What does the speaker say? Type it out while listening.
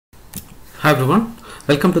Hi everyone,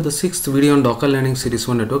 welcome to the 6th video on Docker Learning Series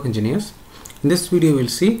 1 Network Engineers. In this video we'll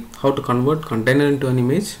see how to convert container into an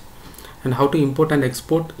image and how to import and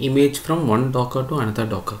export image from one Docker to another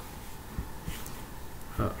Docker.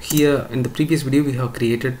 Here in the previous video we have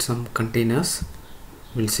created some containers.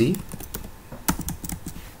 We'll see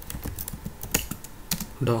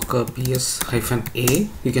Docker ps-a.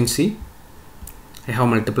 You can see I have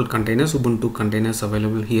multiple containers, Ubuntu containers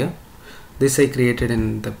available here. This I created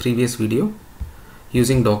in the previous video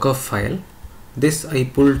using Docker file. This I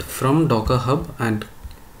pulled from Docker Hub and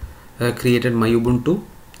created my Ubuntu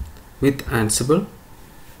with Ansible.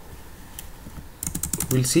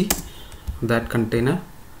 We'll see that container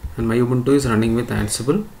and my Ubuntu is running with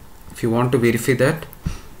Ansible. If you want to verify that,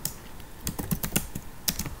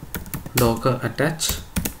 Docker attach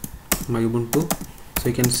my Ubuntu. So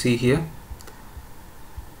you can see here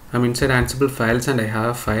I'm inside Ansible files and I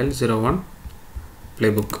have file 01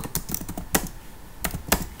 playbook.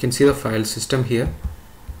 You can see the file system here.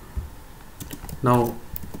 Now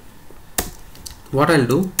what I'll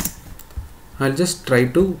do, I'll just try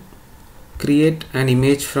to create an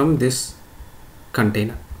image from this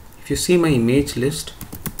container. If you see my image list,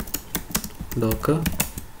 Docker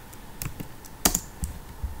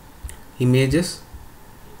images,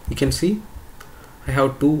 you can see I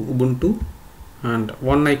have two Ubuntu and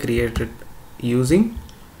one I created using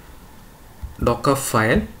Docker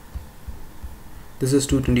file. This is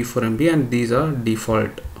 224 MB and these are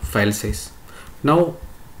default file size. Now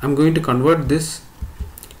I'm going to convert this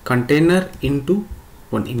container into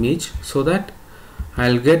one image so that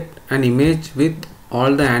I'll get an image with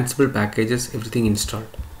all the Ansible packages, everything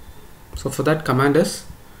installed. So for that, command is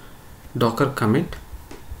docker commit.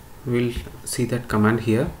 We'll see that command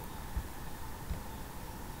here.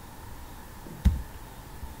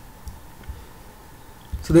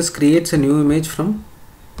 So this creates a new image from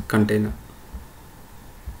container.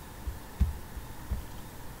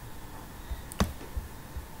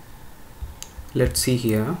 Let's see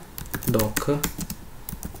here, docker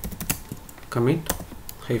commit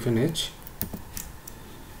 -h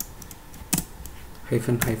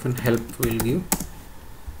 -help will give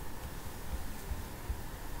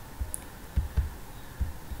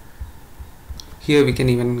here. We can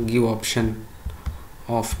even give option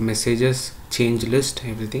of messages, change list,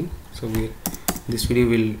 everything. So this video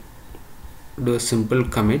will do a simple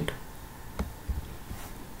commit,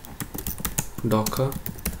 docker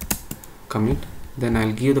commit, then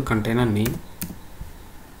I'll give the container name,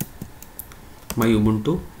 my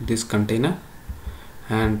Ubuntu, this container,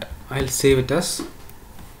 and I'll save it as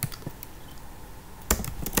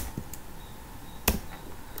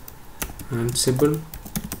ansible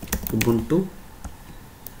ubuntu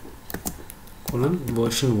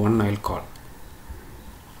version 1. I'll call.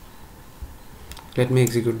 Let me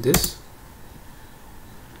execute this.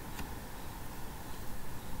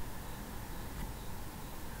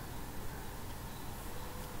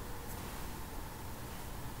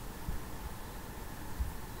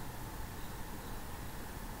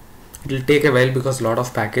 It will take a while because a lot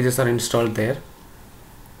of packages are installed there.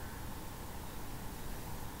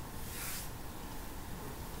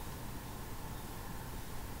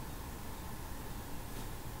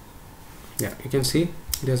 Yeah, you can see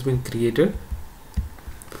it has been created.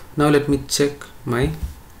 Now let me check my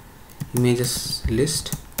images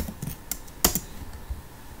list.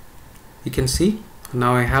 You can see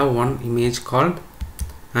now I have one image called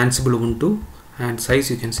Ansible Ubuntu and size,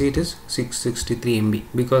 you can see it is 663 MB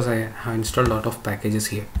because I have installed a lot of packages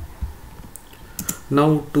here.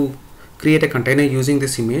 Now to create a container using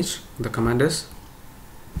this image, the command is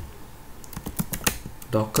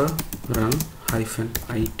docker run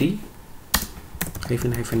 -it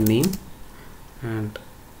 -name and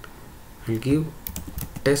I'll give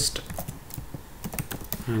test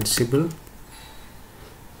ansible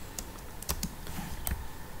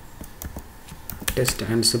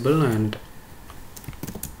and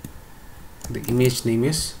the image name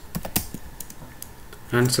is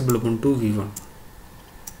Ansible Ubuntu v1.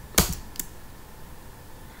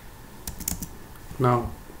 Now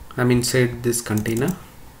I'm inside this container,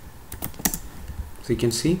 so you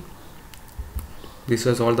can see this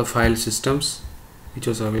was all the file systems which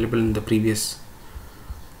was available in the previous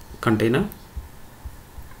container.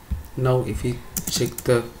 Now if we check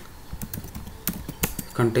the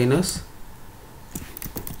containers,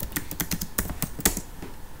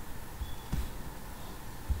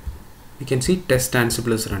 you can see test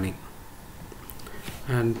Ansible is running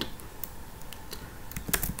and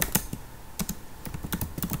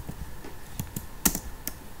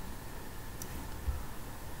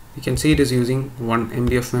you can see it is using 1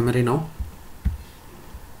 MB of memory now.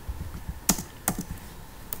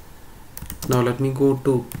 Now let me go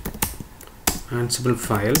to Ansible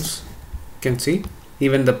files. You can see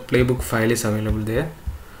even the playbook file is available there.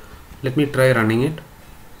 Let me try running it.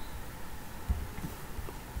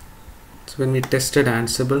 So when we tested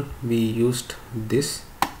Ansible, we used this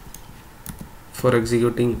for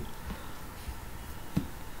getting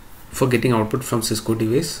output from Cisco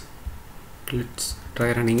device. Let's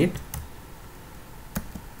try running it.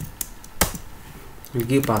 We'll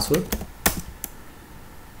give password.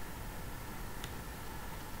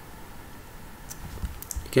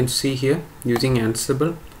 You can see here, using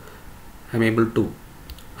Ansible, I'm able to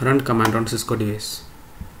run command on Cisco device.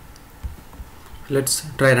 Let's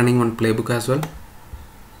try running one playbook as well.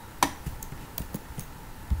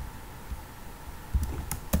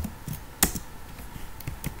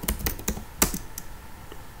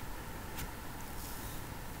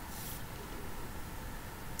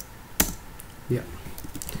 Yeah.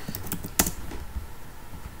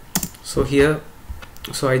 So here,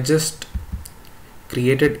 I just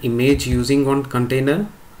created image using one container,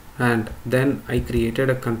 and then I created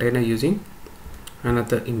a container using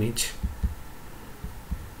another image.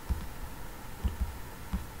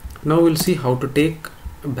 Now we'll see how to take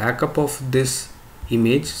a backup of this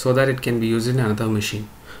image so that it can be used in another machine.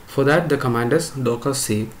 For that, the command is docker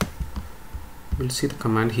save. We'll see the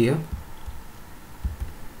command here.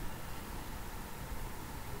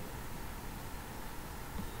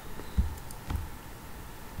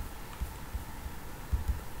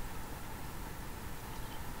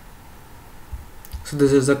 So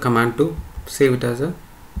this is the command to save it as a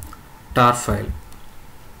tar file,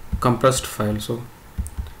 compressed file. So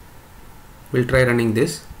we'll try running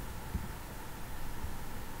this.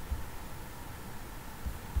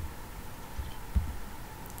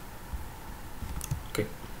 Okay,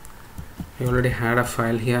 I already had a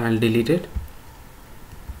file here. I'll delete it.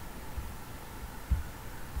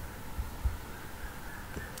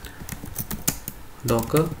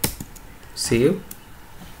 Docker save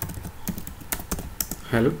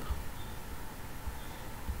help.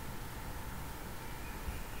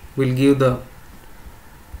 We'll give the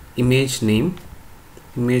image name.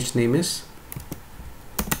 Image name is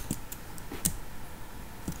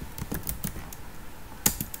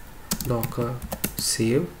docker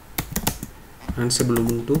save ansible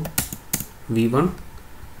ubuntu v1,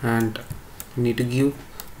 and we need to give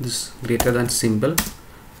this greater than symbol,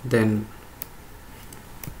 then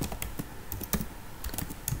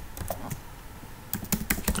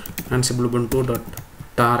ansible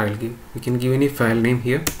ubuntu.tar. I'll give, we can give any file name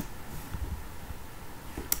here,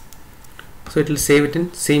 so it will save it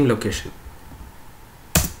in same location.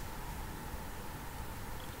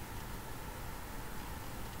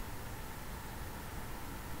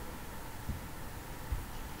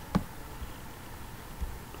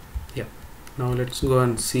 Yeah, now let's go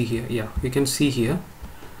and see here. Yeah, you can see here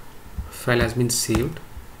file has been saved.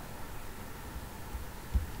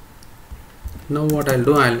 Now what I'll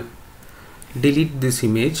do, I'll delete this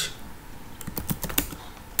image,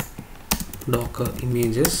 docker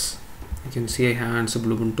images. You can see I have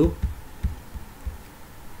ansible ubuntu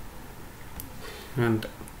and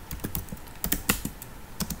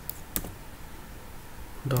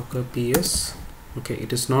docker ps. Okay,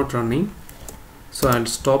 it is not running, so I'll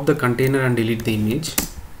stop the container and delete the image.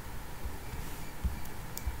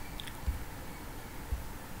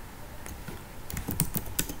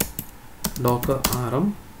 Docker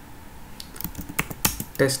rm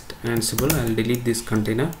test ansible. I'll delete this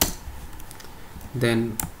container,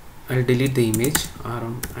 then I'll delete the image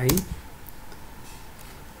rmi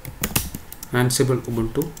ansible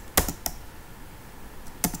ubuntu.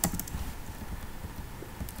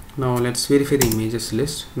 Now let's verify the images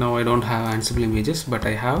list. Now I don't have ansible images, but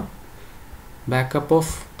I have backup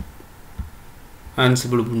of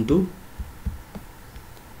ansible ubuntu.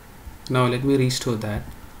 Now let me restore that.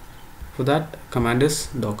 For that, command is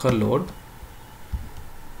docker load.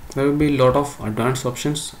 There will be a lot of advanced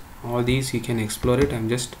options. All these you can explore it. I'm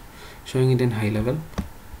just showing it in high level.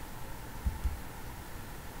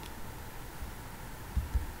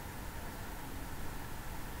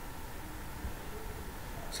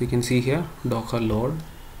 So you can see here docker load.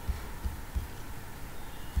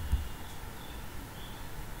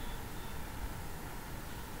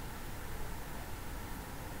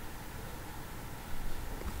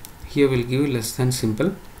 Here we'll give less than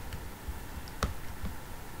simple.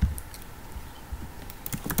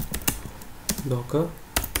 Docker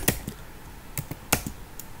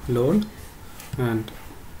load and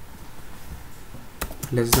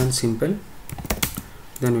less than simple,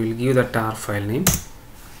 then we'll give the tar file name.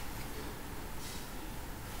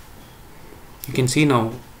 You can see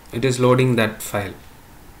now it is loading that file.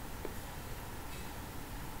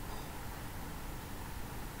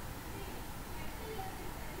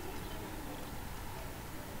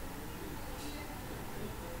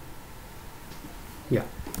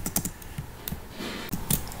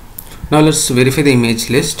 Now let's verify the image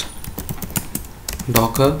list.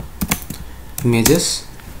 Docker images,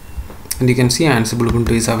 and you can see Ansible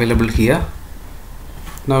Ubuntu is available here.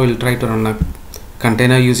 Now we'll try to run a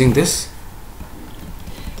container using this.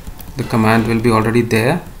 The command will be already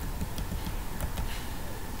there.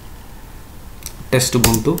 Test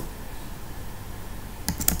Ubuntu.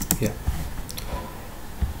 Yeah.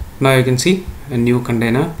 Now you can see a new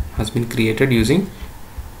container has been created using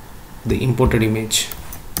the imported image.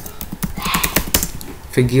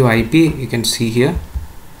 If I give IP, you can see here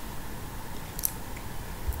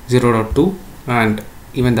 0.2, and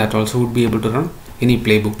even that also would be able to run any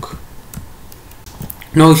playbook.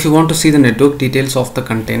 Now if you want to see the network details of the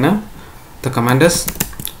container, the command is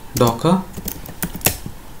docker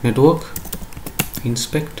network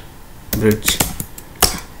inspect bridge.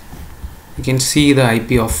 You can see the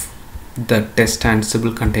IP of the test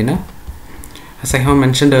Ansible container. As I have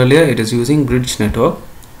mentioned earlier, it is using bridge network.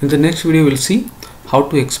 In the next video, we'll see how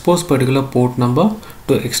to expose particular port number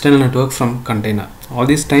to external network from container. All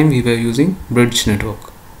this time we were using bridge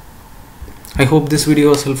network. I hope this video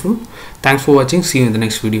was helpful. Thanks for watching. See you in the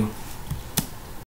next video.